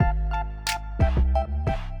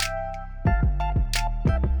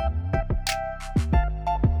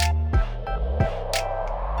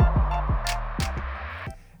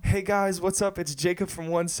Hey guys, what's up? It's Jacob from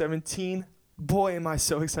 117. Boy, am I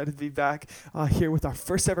so excited to be back here with our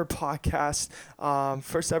first ever podcast,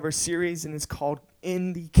 first ever series, and it's called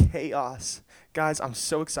In the Chaos. Guys, I'm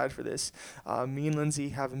so excited for this. Me and Lindsay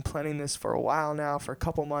have been planning this for a while now, for a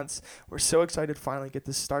couple months. We're so excited to finally get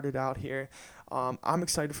this started out here. I'm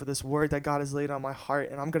excited for this word that God has laid on my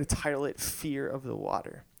heart, and I'm going to title it Fear of the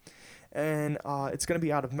Water. And it's going to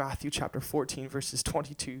be out of Matthew chapter 14, verses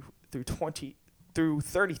 22 through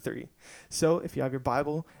 33. So if you have your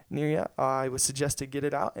Bible near you, I would suggest to get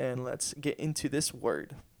it out and let's get into this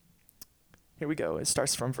word. Here we go. It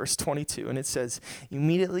starts from verse 22 and it says,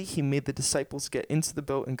 "Immediately he made the disciples get into the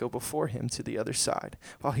boat and go before him to the other side,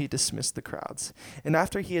 while he dismissed the crowds. And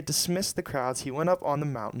after he had dismissed the crowds, he went up on the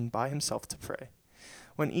mountain by himself to pray.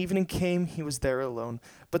 When evening came, he was there alone,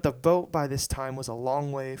 but the boat by this time was a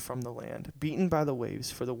long way from the land, beaten by the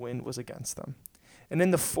waves, for the wind was against them. And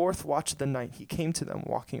in the fourth watch of the night he came to them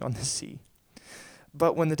walking on the sea.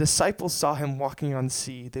 But when the disciples saw him walking on the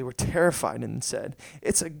sea, they were terrified and said,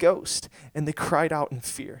 'It's a ghost,' and they cried out in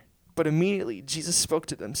fear. But immediately Jesus spoke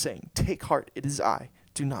to them, saying, 'Take heart, it is I.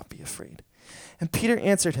 Do not be afraid.' And Peter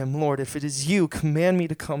answered him, 'Lord, if it is you, command me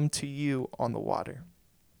to come to you on the water.'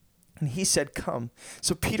 And he said, 'Come.'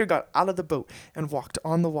 So Peter got out of the boat and walked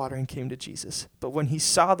on the water and came to Jesus. But when he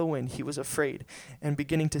saw the wind, he was afraid, and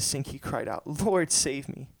beginning to sink, he cried out, 'Lord, save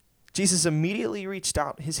me.' Jesus immediately reached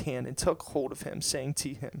out his hand and took hold of him, saying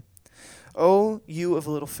to him, 'O you of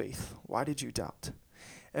little faith, why did you doubt?'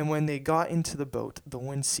 And when they got into the boat, the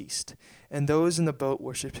wind ceased, and those in the boat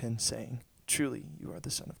worshipped him, saying, 'Truly, you are the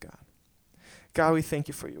Son of God.' God, we thank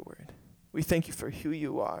you for your word. We thank you for who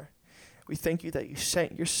you are. We thank you that you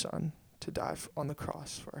sent your Son to die on the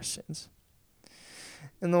cross for our sins.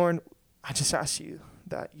 And Lord, I just ask you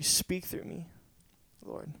that you speak through me,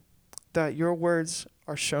 Lord, that your words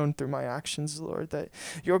are shown through my actions, Lord, that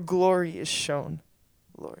your glory is shown,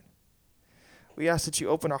 Lord. We ask that you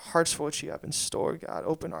open our hearts for what you have in store, God.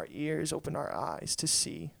 Open our ears, open our eyes to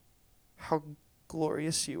see how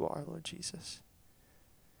glorious you are, Lord Jesus.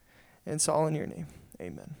 And it's all in your name.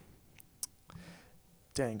 Amen.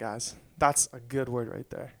 Dang, guys, that's a good word right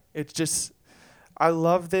there. I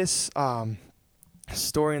love this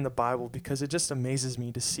story in the Bible because it just amazes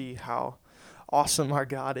me to see how awesome our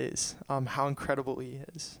God is, how incredible he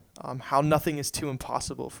is, how nothing is too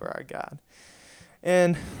impossible for our God.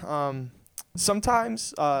 And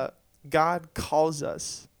sometimes God calls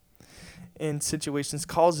us in situations,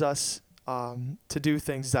 calls us to do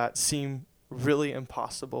things that seem really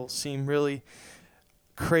impossible, seem really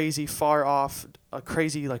crazy, far off, a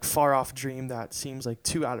crazy, like, far off dream that seems like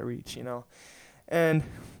too out of reach, And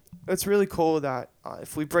it's really cool that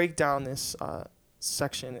if we break down this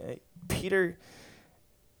section, Peter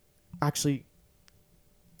actually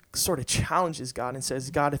sort of challenges God and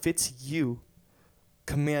says, "God, if it's you,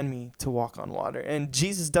 command me to walk on water." And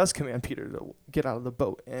Jesus does command Peter to get out of the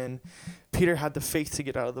boat. And Peter had the faith to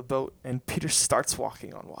get out of the boat, and Peter starts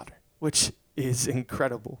walking on water, which is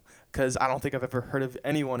incredible because I don't think I've ever heard of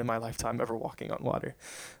anyone in my lifetime ever walking on water.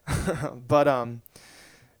 But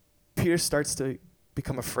Peter starts to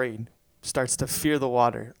become afraid, starts to fear the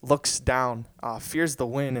water, looks down, fears the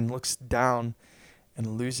wind, and looks down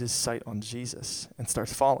and loses sight on Jesus and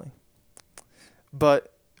starts falling.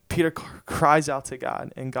 But Peter cries out to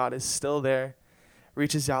God, and God is still there,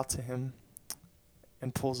 reaches out to him,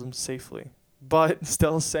 and pulls him safely, but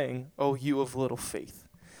still saying, "Oh, you of little faith,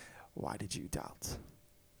 why did you doubt?"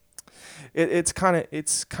 It's kind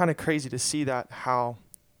of crazy to see that how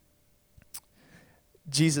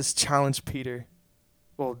Jesus challenged Peter.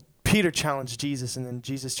 Well, Peter challenged Jesus, and then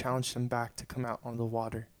Jesus challenged him back to come out on the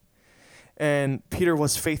water. And Peter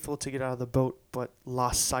was faithful to get out of the boat, but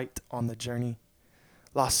lost sight on the journey,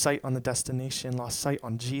 lost sight on the destination, lost sight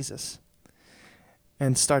on Jesus,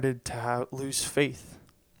 and started to lose faith.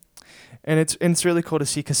 And it's really cool to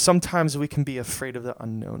see because sometimes we can be afraid of the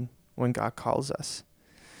unknown when God calls us.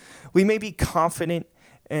 We may be confident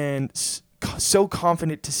and so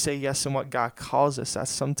confident to say yes in what God calls us that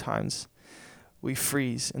sometimes we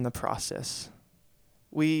freeze in the process.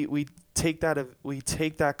 We take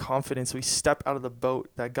that confidence, we step out of the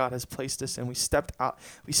boat that God has placed us in. We step out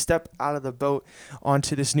of the boat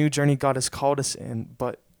onto this new journey God has called us in,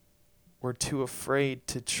 but we're too afraid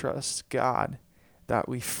to trust God that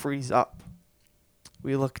we freeze up.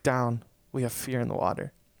 We look down, we have fear in the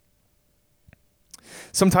water.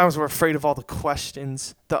 Sometimes we're afraid of all the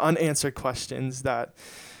questions, the unanswered questions that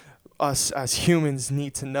us as humans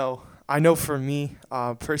need to know. I know for me,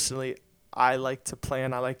 personally, I like to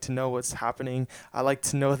plan. I like to know what's happening. I like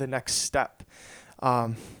to know the next step.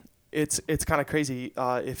 it's kind of crazy.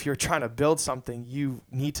 If you're trying to build something, you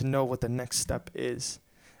need to know what the next step is.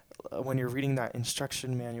 When you're reading that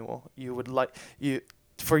instruction manual, you would like you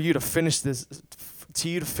for you to finish this, to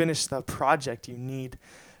you to finish the project, you need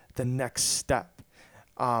the next step.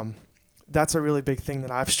 That's a really big thing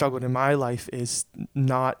that I've struggled in my life is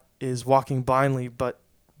walking blindly, but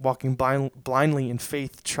walking blindly in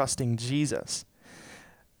faith, trusting Jesus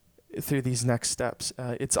through these next steps.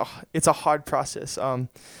 It's a hard process.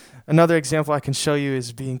 Another example I can show you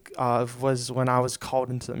is was when I was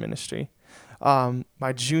called into the ministry.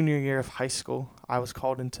 My junior year of high school, I was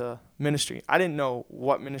called into ministry. I didn't know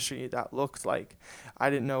what ministry that looked like. I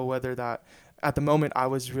didn't know whether that, at the moment, I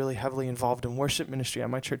was really heavily involved in worship ministry at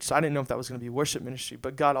my church, so I didn't know if that was going to be worship ministry.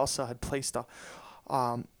 But God also had placed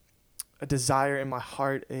a desire in my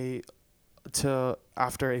heart,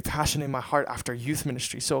 after a passion in my heart after youth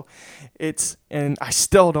ministry. So and I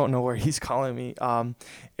still don't know where He's calling me.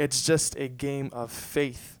 It's just a game of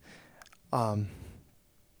faith.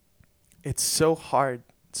 It's so hard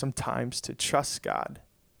sometimes to trust God,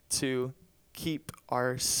 to keep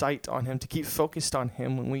our sight on Him, to keep focused on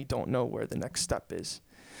Him when we don't know where the next step is.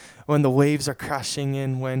 When the waves are crashing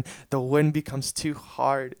in, when the wind becomes too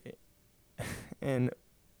hard, and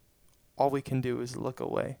all we can do is look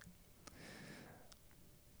away.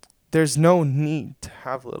 There's no need to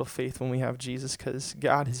have little faith when we have Jesus, because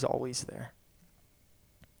God is always there.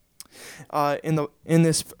 In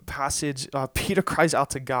this passage, Peter cries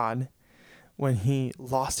out to God when he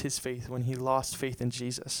lost his faith, when he lost faith in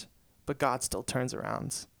Jesus. But God still turns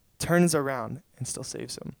around and still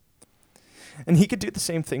saves him. And He could do the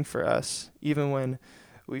same thing for us, even when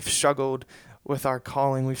we've struggled with our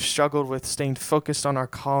calling. We've struggled with staying focused on our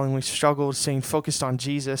calling. We've struggled staying focused on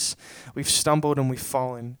Jesus. We've stumbled and we've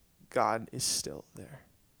fallen. God is still there.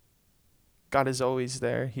 God is always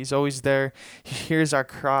there. He's always there. He hears our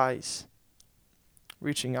cries,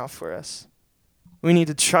 reaching out for us. We need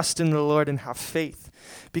to trust in the Lord and have faith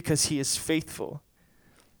because He is faithful.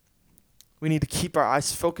 We need to keep our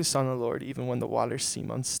eyes focused on the Lord even when the waters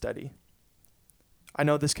seem unsteady. I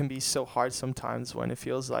know this can be so hard sometimes when it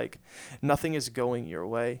feels like nothing is going your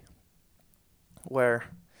way, where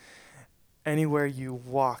anywhere you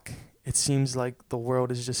walk, it seems like the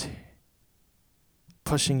world is just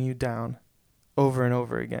pushing you down over and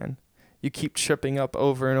over again. You keep tripping up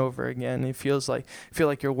over and over again. It feel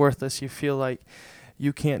like you're worthless. You feel like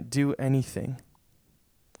you can't do anything,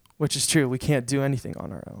 which is true. We can't do anything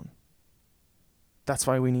on our own. That's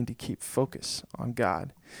why we need to keep focus on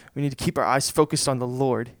God. We need to keep our eyes focused on the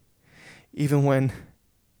Lord, even when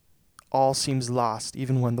all seems lost,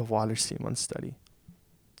 even when the waters seem unsteady.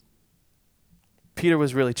 Peter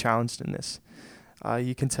was really challenged in this.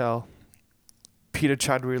 You can tell Peter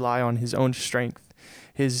tried to rely on his own strength,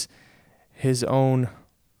 his own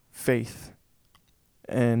faith.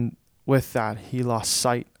 And with that, he lost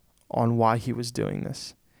sight on why he was doing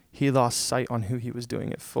this. He lost sight on who he was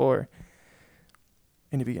doing it for.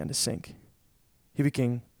 And he began to sink. He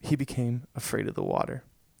became afraid of the water.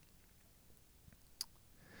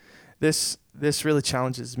 This really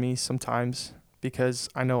challenges me sometimes because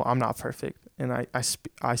I know I'm not perfect. And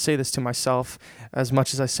I say this to myself as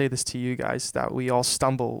much as I say this to you guys, that we all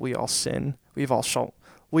stumble, we all sin,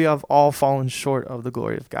 we have all fallen short of the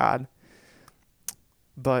glory of God.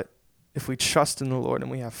 But if we trust in the Lord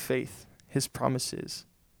and we have faith, His promises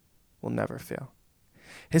will never fail.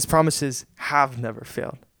 His promises have never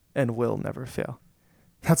failed and will never fail.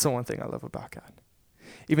 That's the one thing I love about God.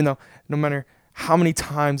 Even though no matter how many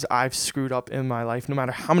times I've screwed up in my life, no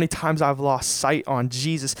matter how many times I've lost sight on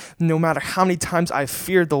Jesus, no matter how many times I've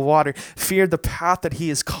feared the water, feared the path that He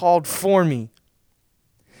has called for me,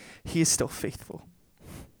 He is still faithful.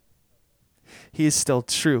 He is still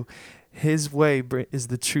true. His way is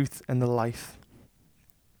the truth and the life.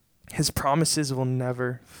 His promises will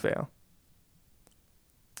never fail.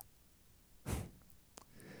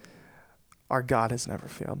 Our God has never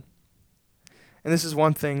failed. And this is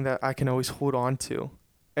one thing that I can always hold on to.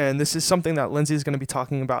 And this is something that Lindsay is going to be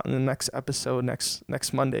talking about in the next episode,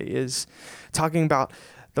 next Monday, is talking about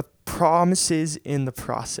the promises in the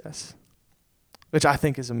process, which I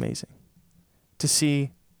think is amazing. To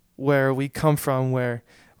see where we come from, where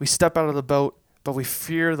we step out of the boat, but we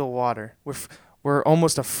fear the water. We're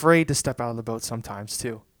almost afraid to step out of the boat sometimes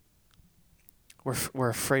too. We're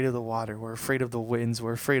afraid of the water. We're afraid of the winds.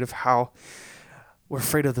 We're afraid of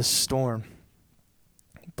the storm.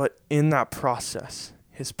 But in that process,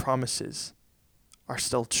 His promises are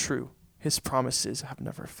still true. His promises have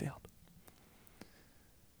never failed.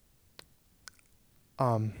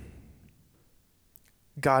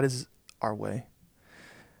 God is our way.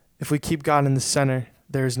 If we keep God in the center,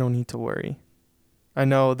 there is no need to worry. I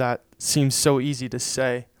know that seems so easy to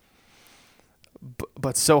say,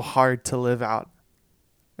 but so hard to live out.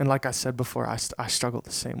 And like I said before, I struggle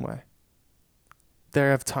the same way.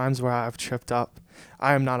 There have times where I've tripped up.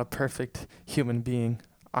 I am not a perfect human being.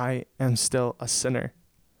 I am still a sinner,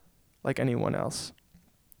 like anyone else.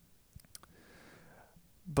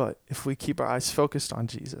 But if we keep our eyes focused on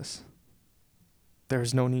Jesus, there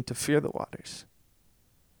is no need to fear the waters.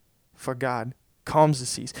 For God calms the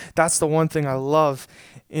seas. That's the one thing I love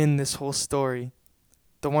in this whole story.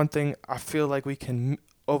 The one thing I feel like we can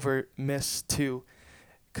miss too,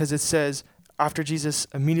 because it says, after Jesus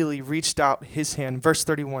immediately reached out his hand, verse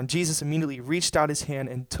 31, Jesus immediately reached out his hand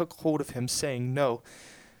and took hold of him, saying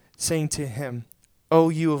to him, "O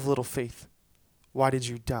you of little faith, why did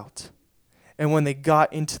you doubt?" And when they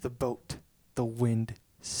got into the boat, the wind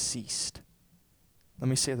ceased. Let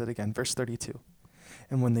me say that again, verse 32.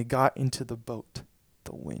 And when they got into the boat,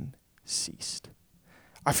 the wind ceased.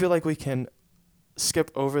 I feel like we can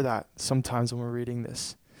skip over that sometimes when we're reading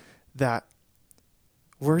this, that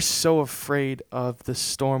we're so afraid of the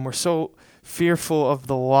storm. We're so fearful of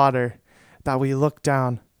the water that we look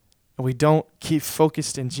down and we don't keep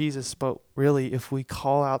focused in Jesus. But really, if we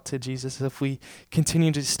call out to Jesus, if we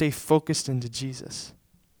continue to stay focused into Jesus,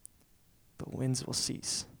 the winds will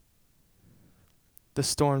cease. The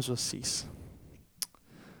storms will cease.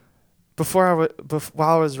 While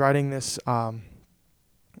I was writing this, while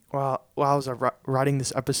I was writing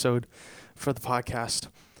this episode for the podcast,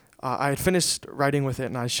 I had finished writing with it,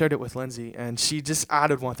 and I shared it with Lindsay, and she just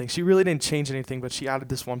added one thing. She really didn't change anything, but she added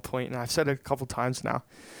this one point, and I've said it a couple times now.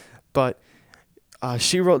 But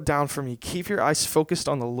she wrote down for me, "Keep your eyes focused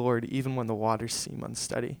on the Lord even when the waters seem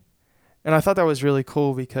unsteady." And I thought that was really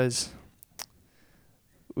cool because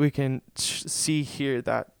we can see here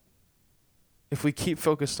that if we keep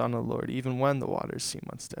focused on the Lord even when the waters seem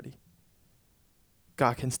unsteady,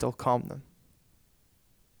 God can still calm them.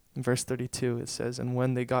 In verse 32, it says, "And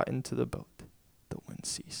when they got into the boat, the wind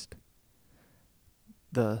ceased."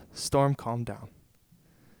 The storm calmed down.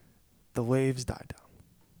 The waves died down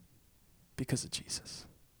because of Jesus.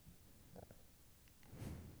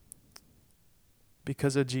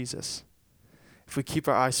 Because of Jesus. If we keep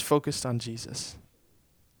our eyes focused on Jesus,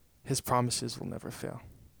 his promises will never fail.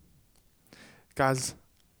 Guys,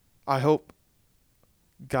 I hope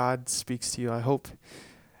God speaks to you. I hope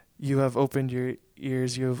you have opened your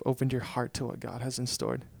ears, you have opened your heart to what God has in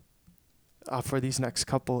store for these next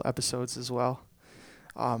couple episodes as well.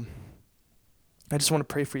 I just want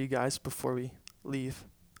to pray for you guys before we leave.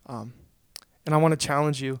 And I want to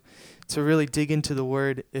challenge you to really dig into the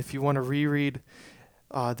Word if you want to reread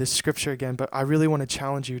this scripture again. But I really want to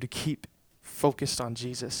challenge you to keep focused on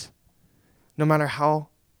Jesus. No matter how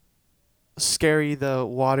scary the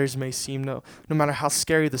waters may seem, no matter how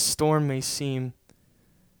scary the storm may seem,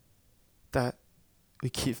 that we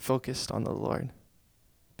keep focused on the Lord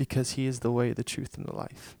because he is the way, the truth, and the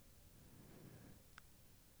life.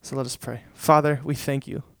 So let us pray. Father, we thank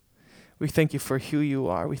you. We thank you for who you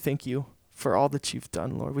are. We thank you for all that you've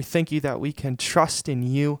done, Lord. We thank you that we can trust in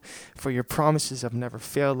you, for your promises have never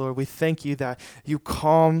failed, Lord. We thank you that you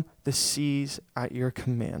calm the seas at your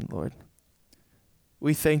command, Lord.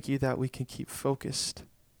 We thank you that we can keep focused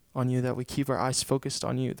on you, that we keep our eyes focused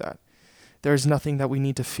on you, that there is nothing that we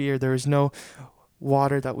need to fear. There is no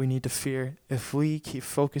water that we need to fear. If we keep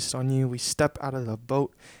focused on you, we step out of the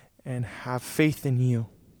boat and have faith in you.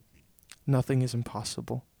 Nothing is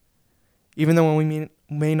impossible. Even though when we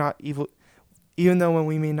may not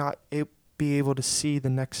be able to see the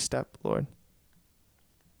next step, Lord,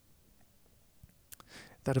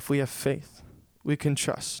 that if we have faith, we can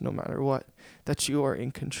trust no matter what, that you are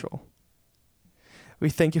in control. We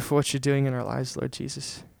thank you for what you're doing in our lives, Lord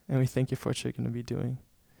Jesus, and we thank you for what you're going to be doing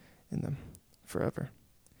in them forever.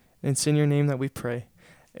 And it's in your name that we pray.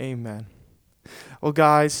 Amen. Well,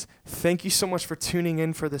 guys, thank you so much for tuning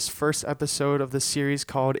in for this first episode of the series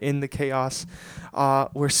called In the Chaos.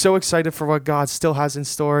 We're so excited for what God still has in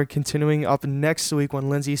store. Continuing up next week when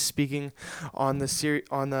Lindsay's speaking on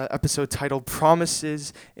the episode titled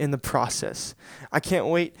Promises in the Process. I can't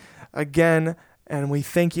wait. Again, and we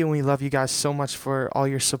thank you and we love you guys so much for all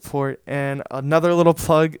your support. And another little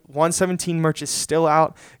plug, 117 merch is still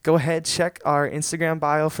out. Go ahead, check our Instagram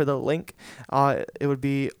bio for the link. It would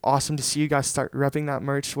be awesome to see you guys start repping that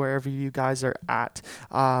merch wherever you guys are at.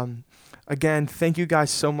 Again, thank you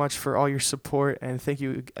guys so much for all your support, and thank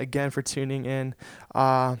you again for tuning in.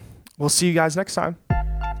 We'll see you guys next time.